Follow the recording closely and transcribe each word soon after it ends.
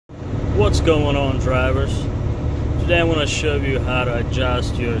What's going on, drivers? Today I want to show you how to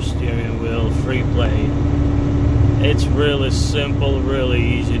adjust your steering wheel free play. It's really simple, really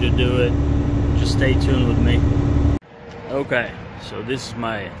easy to do it. Just stay tuned with me. Okay, so this is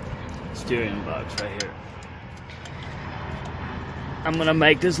my steering box right here. I'm gonna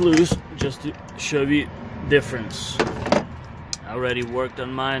make this loose just to show you difference. I already worked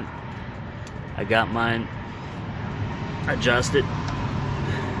on mine. I got mine adjusted.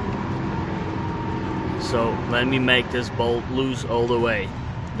 So let me make this bolt loose all the way.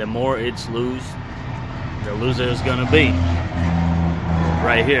 The more it's loose, the looser it's gonna be.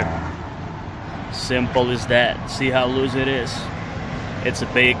 Right here. Simple as that. See how loose it is? It's a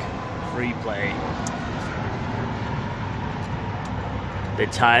big free play. The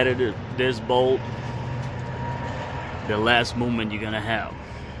tighter this bolt, the less movement you're gonna have.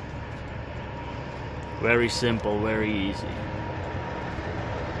 Very simple, very easy.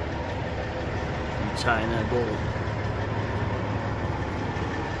 Tighten that bolt.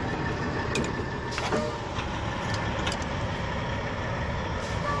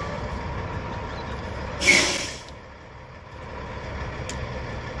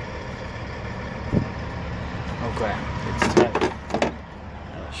 Okay, it's tight.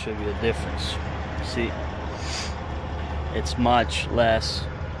 I'll show you the difference. See, it's much less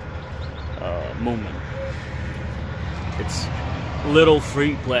movement. It's little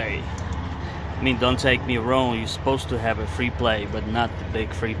free play. I mean, don't take me wrong, you're supposed to have a free play, but not the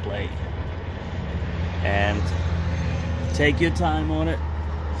big free play. And take your time on it,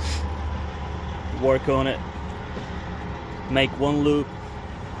 work on it, make one loop,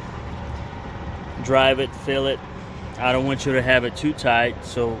 drive it, fill it. I don't want you to have it too tight,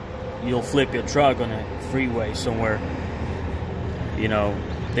 so you'll flip your truck on a freeway somewhere. You know,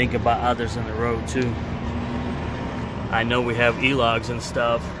 think about others on the road too. I know we have e-logs and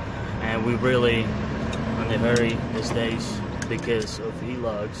stuff, and we really in a hurry these days because of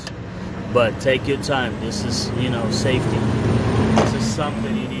e-logs. But take your time. This is, you know, safety. This is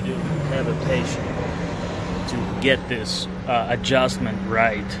something you need to have a patience to get this adjustment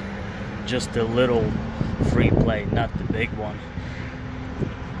right. Just a little free play, not the big one.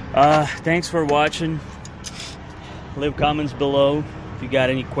 Thanks for watching. Leave comments below if you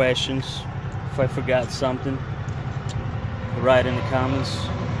got any questions. If I forgot something, write in the comments.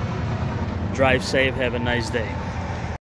 Drive safe, have a nice day.